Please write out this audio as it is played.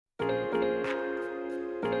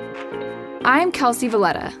I'm Kelsey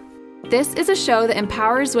Valletta. This is a show that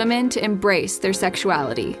empowers women to embrace their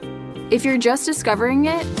sexuality. If you're just discovering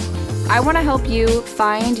it, I want to help you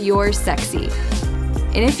find your sexy.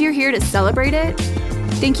 And if you're here to celebrate it,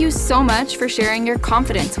 thank you so much for sharing your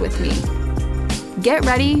confidence with me. Get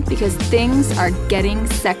ready because things are getting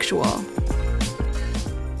sexual.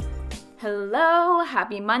 Hello,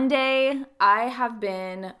 happy Monday. I have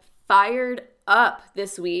been fired up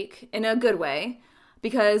this week in a good way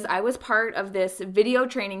because I was part of this video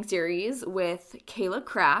training series with Kayla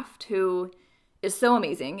Craft, who is so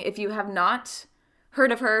amazing. If you have not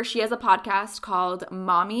heard of her, she has a podcast called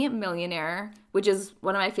Mommy Millionaire, which is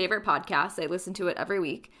one of my favorite podcasts. I listen to it every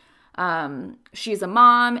week. She's a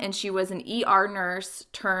mom and she was an ER nurse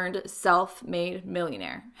turned self-made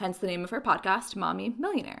millionaire, hence the name of her podcast, Mommy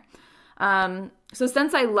Millionaire. So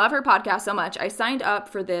since I love her podcast so much, I signed up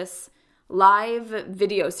for this live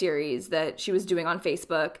video series that she was doing on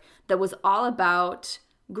Facebook that was all about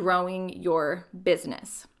growing your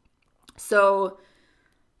business. So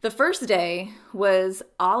the first day was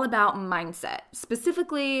all about mindset,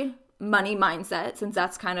 specifically money mindset, since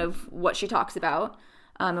that's kind of what she talks about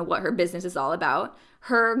and what her business is all about.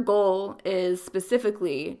 Her goal is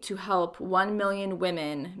specifically to help 1 million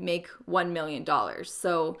women make $1 million.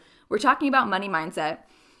 So we're talking about money mindset,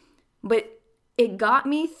 but it got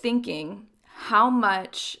me thinking how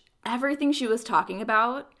much everything she was talking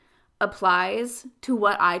about applies to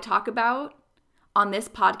what I talk about on this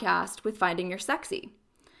podcast with Finding Your Sexy.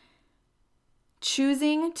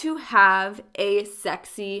 Choosing to have a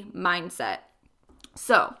sexy mindset.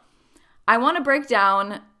 So I want to break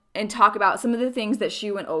down and talk about some of the things that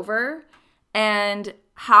she went over and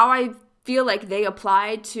how I feel like they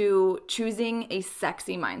apply to choosing a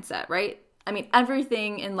sexy mindset, right? I mean,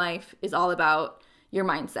 everything in life is all about your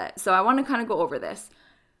mindset. So I want to kind of go over this.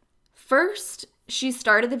 First, she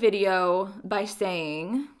started the video by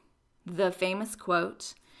saying the famous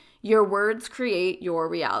quote, "Your words create your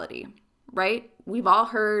reality," right? We've all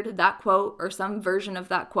heard that quote or some version of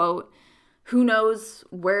that quote. Who knows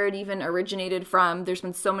where it even originated from? There's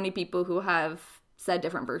been so many people who have said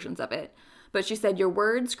different versions of it. But she said, your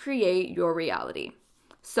words create your reality.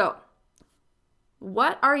 So,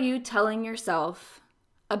 what are you telling yourself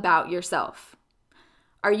about yourself?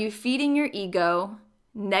 Are you feeding your ego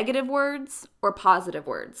negative words or positive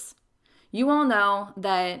words? You all know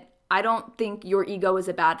that I don't think your ego is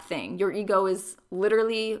a bad thing. Your ego is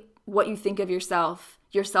literally what you think of yourself,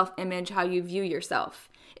 your self-image, how you view yourself.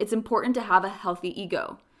 It's important to have a healthy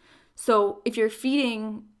ego. So if you're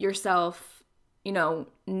feeding yourself,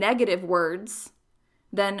 negative words,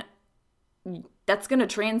 then that's going to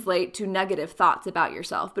translate to negative thoughts about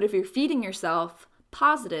yourself. But if you're feeding yourself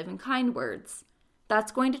positive and kind words,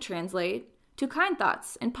 that's going to translate to kind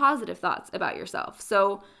thoughts and positive thoughts about yourself.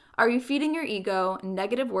 So are you feeding your ego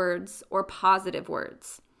negative words or positive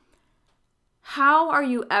words? How are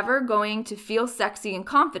you ever going to feel sexy and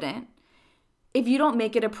confident if you don't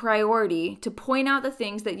make it a priority to point out the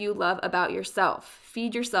things that you love about yourself?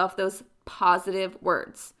 Feed yourself those positive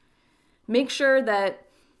words. Make sure that,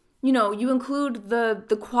 you include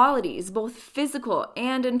the qualities, both physical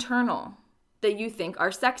and internal, that you think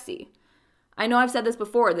are sexy. I know I've said this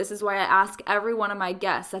before. This is why I ask every one of my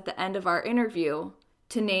guests at the end of our interview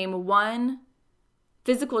to name one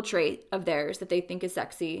physical trait of theirs that they think is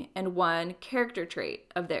sexy and one character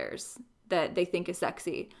trait of theirs that they think is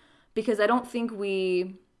sexy. Because I don't think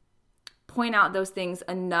we point out those things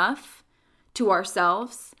enough to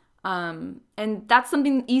ourselves. And that's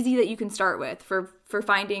something easy that you can start with for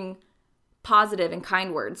finding positive and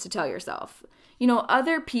kind words to tell yourself.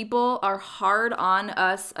 Other people are hard on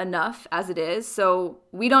us enough as it is, so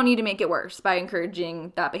we don't need to make it worse by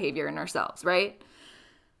encouraging that behavior in ourselves, right?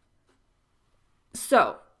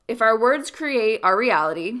 So, if our words create our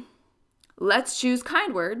reality, let's choose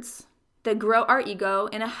kind words that grow our ego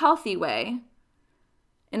in a healthy way,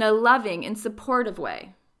 in a loving and supportive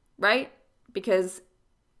way, right? Because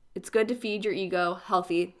it's good to feed your ego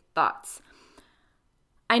healthy thoughts.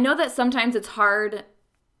 I know that sometimes it's hard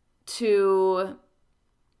to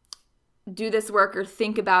do this work or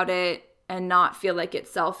think about it and not feel like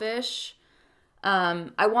it's selfish.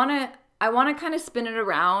 I want to kind of spin it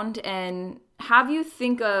around and have you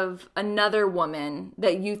think of another woman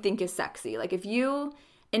that you think is sexy. Like if you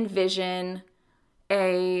envision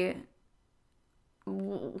whoever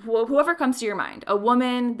comes to your mind, a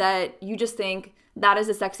woman that you just think that is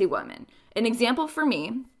a sexy woman. An example for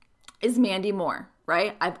me is Mandy Moore,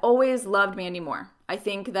 right? I've always loved Mandy Moore. I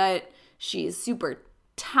think that she's super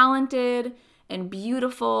talented and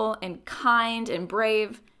beautiful and kind and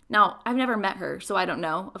brave. Now, I've never met her, so I don't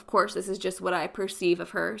know. Of course, this is just what I perceive of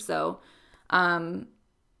her. So, I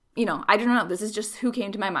don't know. This is just who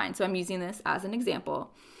came to my mind. So I'm using this as an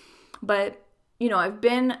example. But, I've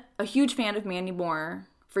been a huge fan of Mandy Moore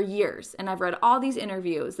for years, and I've read all these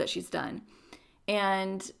interviews that she's done.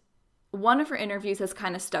 And one of her interviews has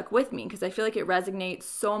kind of stuck with me because I feel like it resonates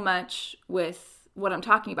so much with what I'm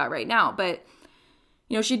talking about right now. But,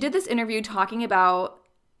 she did this interview talking about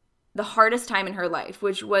the hardest time in her life,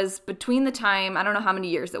 which was between the time, I don't know how many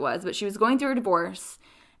years it was, but she was going through a divorce,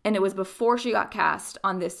 and it was before she got cast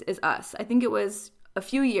on This Is Us. I think it was a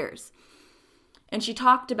few years. And she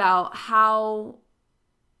talked about how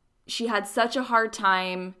she had such a hard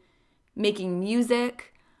time making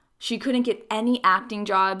music. She couldn't get any acting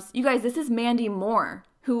jobs. You guys, this is Mandy Moore,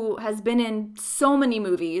 who has been in so many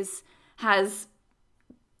movies, has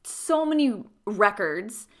so many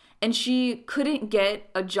records, and she couldn't get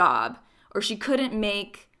a job, or she couldn't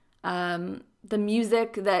make the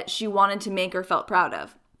music that she wanted to make or felt proud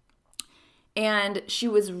of. And she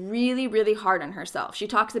was really, really hard on herself. She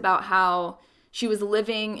talks about how she was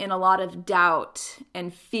living in a lot of doubt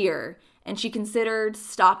and fear, and she considered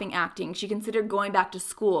stopping acting. She considered going back to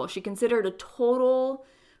school. She considered a total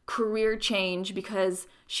career change because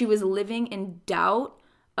she was living in doubt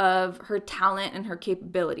of her talent and her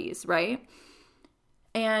capabilities, right?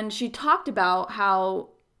 And she talked about how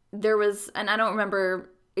there was, and I don't remember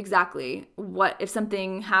exactly if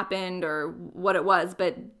something happened or what it was,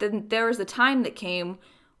 but then there was a time that came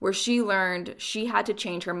where she learned she had to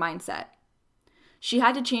change her mindset. She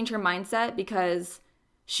had to change her mindset because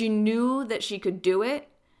she knew that she could do it,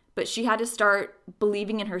 but she had to start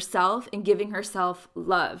believing in herself and giving herself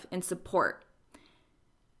love and support.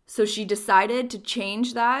 So she decided to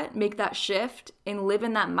change that, make that shift, and live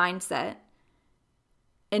in that mindset.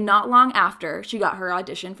 And not long after, she got her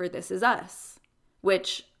audition for This Is Us,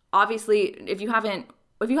 which obviously, if you haven't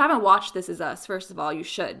watched This Is Us, first of all, you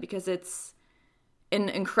should, because it's an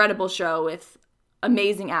incredible show with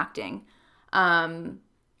amazing acting. And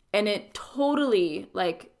it totally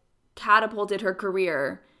catapulted her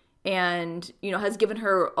career and, has given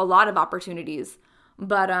her a lot of opportunities.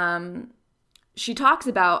 But she talks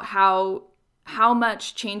about how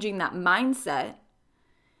much changing that mindset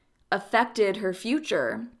affected her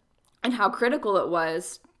future and how critical it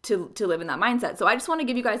was to live in that mindset. So I just want to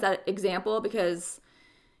give you guys that example because,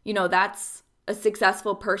 that's a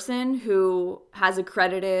successful person who has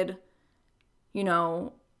accredited,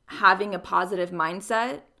 having a positive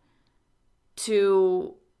mindset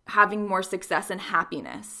to having more success and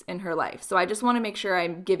happiness in her life. So I just want to make sure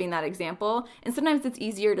I'm giving that example. And sometimes it's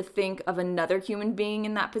easier to think of another human being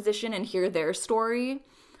in that position and hear their story,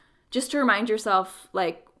 just to remind yourself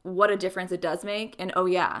what a difference it does make. And oh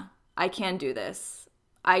yeah, I can do this.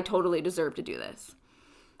 I totally deserve to do this.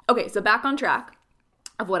 Okay, so back on track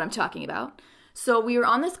of what I'm talking about. So we were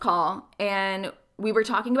on this call and we were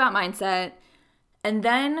talking about mindset. And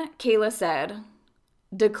then Kayla said,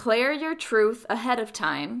 declare your truth ahead of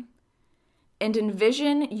time and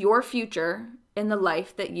envision your future in the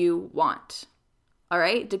life that you want. All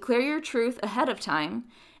right? Declare your truth ahead of time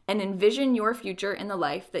and envision your future in the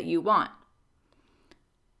life that you want.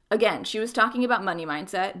 Again, she was talking about money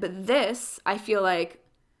mindset, but this, I feel like,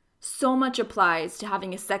 so much applies to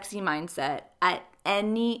having a sexy mindset at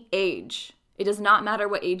any age. It does not matter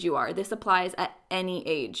what age you are. This applies at any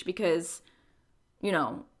age because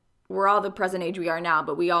we're all the present age we are now,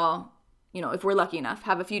 but we all, if we're lucky enough,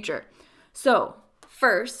 have a future. So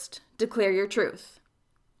first, declare your truth.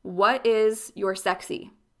 What is your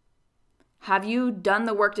sexy? Have you done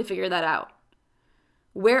the work to figure that out?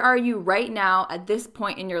 Where are you right now at this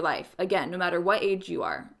point in your life? Again, no matter what age you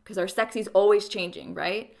are, because our sexy is always changing,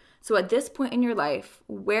 right? So at this point in your life,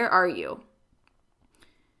 where are you?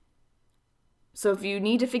 So if you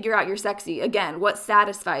need to figure out your sexy, again, what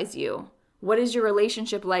satisfies you? What is your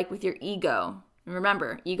relationship like with your ego? And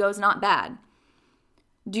remember, ego is not bad.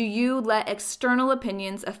 Do you let external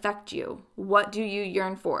opinions affect you? What do you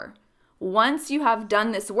yearn for? Once you have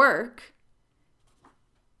done this work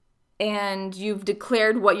and you've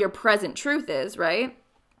declared what your present truth is, right?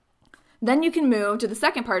 Then you can move to the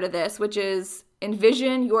second part of this, which is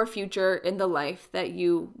envision your future in the life that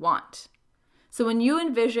you want. So when you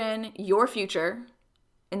envision your future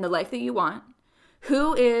in the life that you want,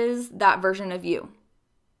 who is that version of you?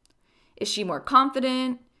 Is she more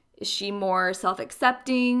confident? Is she more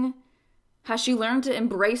self-accepting? Has she learned to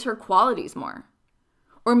embrace her qualities more?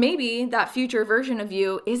 Or maybe that future version of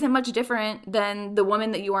you isn't much different than the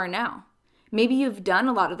woman that you are now. Maybe you've done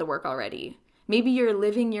a lot of the work already. Maybe you're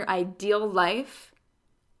living your ideal life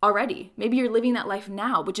already. Maybe you're living that life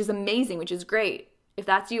now, which is amazing, which is great. If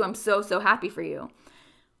that's you, I'm so, so happy for you.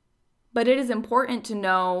 But it is important to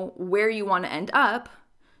know where you want to end up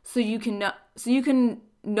so you can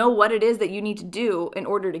know what it is that you need to do in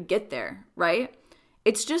order to get there, right?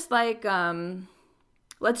 It's just like,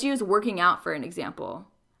 let's use working out for an example.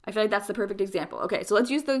 I feel like that's the perfect example. Okay, so let's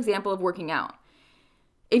use the example of working out.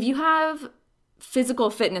 If you have physical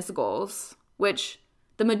fitness goals, which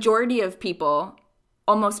the majority of people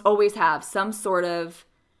almost always have some sort of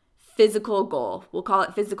physical goal, we'll call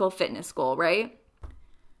it physical fitness goal, right?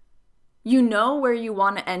 You know where you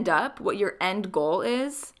want to end up, what your end goal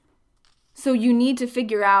is. So you need to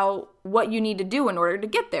figure out what you need to do in order to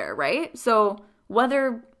get there, right? So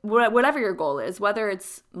whatever your goal is, whether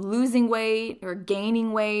it's losing weight or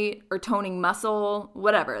gaining weight or toning muscle,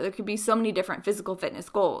 whatever, there could be so many different physical fitness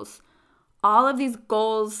goals. All of these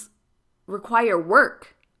goals require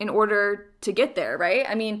work in order to get there, right?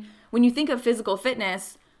 I mean, when you think of physical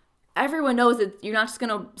fitness, everyone knows that you're not just going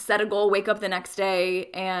to set a goal, wake up the next day,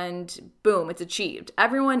 and boom, it's achieved.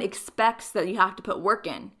 Everyone expects that you have to put work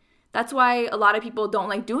in. That's why a lot of people don't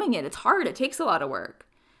like doing it. It's hard. It takes a lot of work.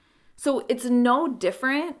 So it's no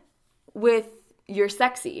different with your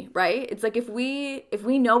sexy, right? It's like if we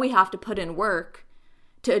know we have to put in work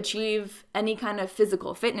to achieve any kind of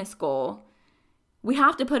physical fitness goal, we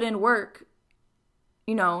have to put in work,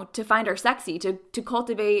 to find our sexy, to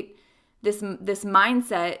cultivate this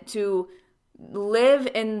mindset, to live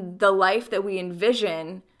in the life that we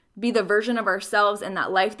envision, be the version of ourselves in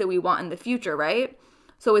that life that we want in the future, right?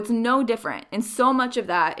 So it's no different. And so much of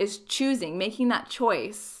that is choosing, making that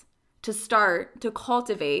choice to start to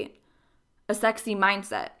cultivate a sexy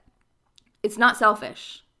mindset. It's not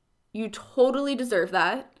selfish. You totally deserve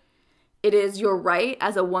that. It is your right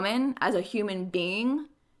as a woman, as a human being.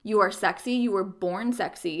 You are sexy. You were born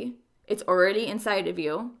sexy. It's already inside of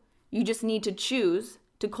you. You just need to choose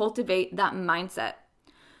to cultivate that mindset.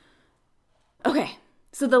 Okay,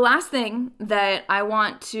 so the last thing that I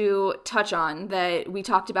want to touch on that we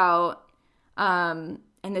talked about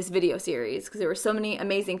in this video series, because there were so many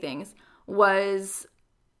amazing things, was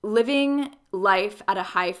living life at a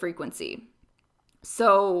high frequency.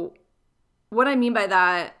 So what I mean by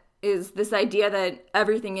that is this idea that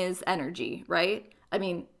everything is energy, right? I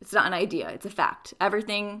mean, it's not an idea, it's a fact.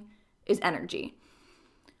 Everything is energy.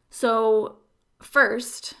 So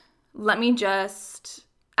first, let me just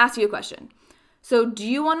ask you a question. So do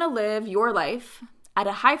you want to live your life at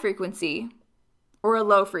a high frequency or a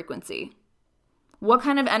low frequency? What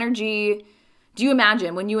kind of energy do you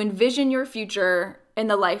imagine when you envision your future in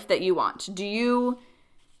the life that you want? Do you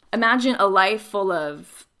imagine a life full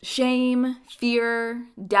of shame, fear,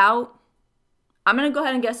 doubt? I'm going to go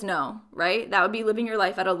ahead and guess no, right? That would be living your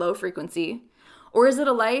life at a low frequency. Or is it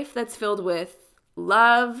a life that's filled with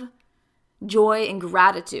love, joy, and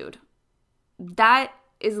gratitude? That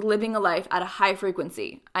is living a life at a high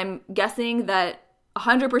frequency. I'm guessing that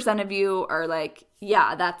 100% of you are like,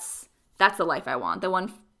 yeah, that's the life I want. The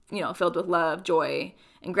one, filled with love, joy,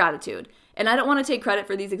 and gratitude. And I don't want to take credit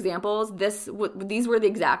for these examples. These were the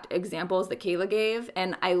exact examples that Kayla gave,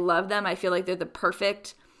 and I love them. I feel like they're the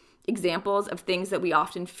perfect examples of things that we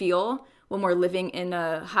often feel when we're living in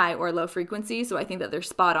a high or low frequency. So I think that they're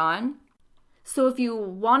spot on. So if you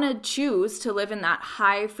want to choose to live in that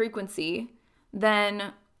high frequency,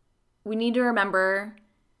 then we need to remember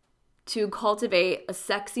to cultivate a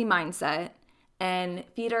sexy mindset and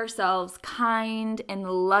feed ourselves kind and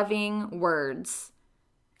loving words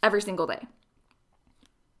every single day.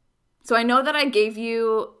 So I know that I gave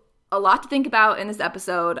you a lot to think about in this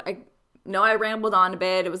episode. I know I rambled on a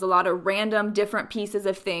bit. It was a lot of random different pieces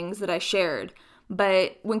of things that I shared.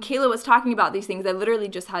 But when Kayla was talking about these things, I literally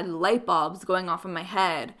just had light bulbs going off in my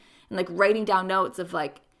head and writing down notes of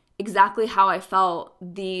exactly how I felt.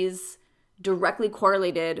 These directly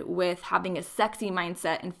correlated with having a sexy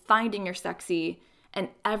mindset and finding your sexy and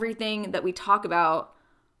everything that we talk about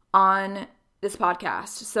on this podcast.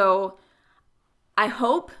 So I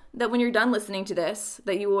hope that when you're done listening to this,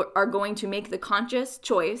 that you are going to make the conscious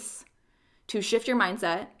choice to shift your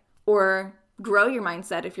mindset or grow your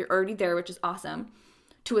mindset if you're already there, which is awesome,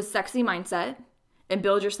 to a sexy mindset and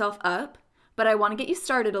build yourself up. But I want to get you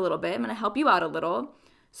started a little bit. I'm going to help you out a little.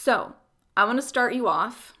 So I want to start you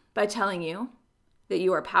off by telling you that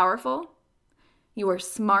you are powerful, you are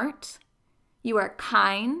smart, you are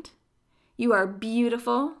kind, you are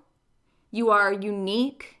beautiful, you are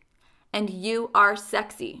unique, and you are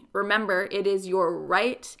sexy. Remember, it is your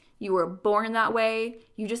right. You were born that way.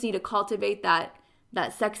 You just need to cultivate that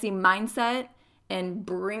sexy mindset and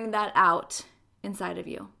bring that out inside of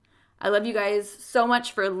you. I love you guys so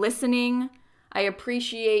much for listening. I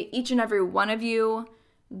appreciate each and every one of you.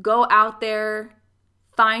 Go out there,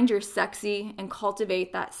 find your sexy and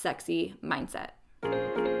cultivate that sexy mindset.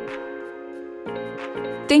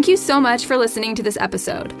 Thank you so much for listening to this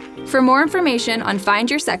episode. For more information on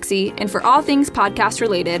Find Your Sexy and for all things podcast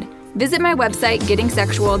related, visit my website,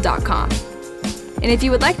 gettingsexual.com. And if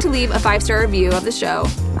you would like to leave a 5-star review of the show,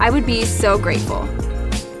 I would be so grateful.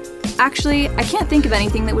 Actually, I can't think of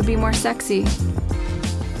anything that would be more sexy.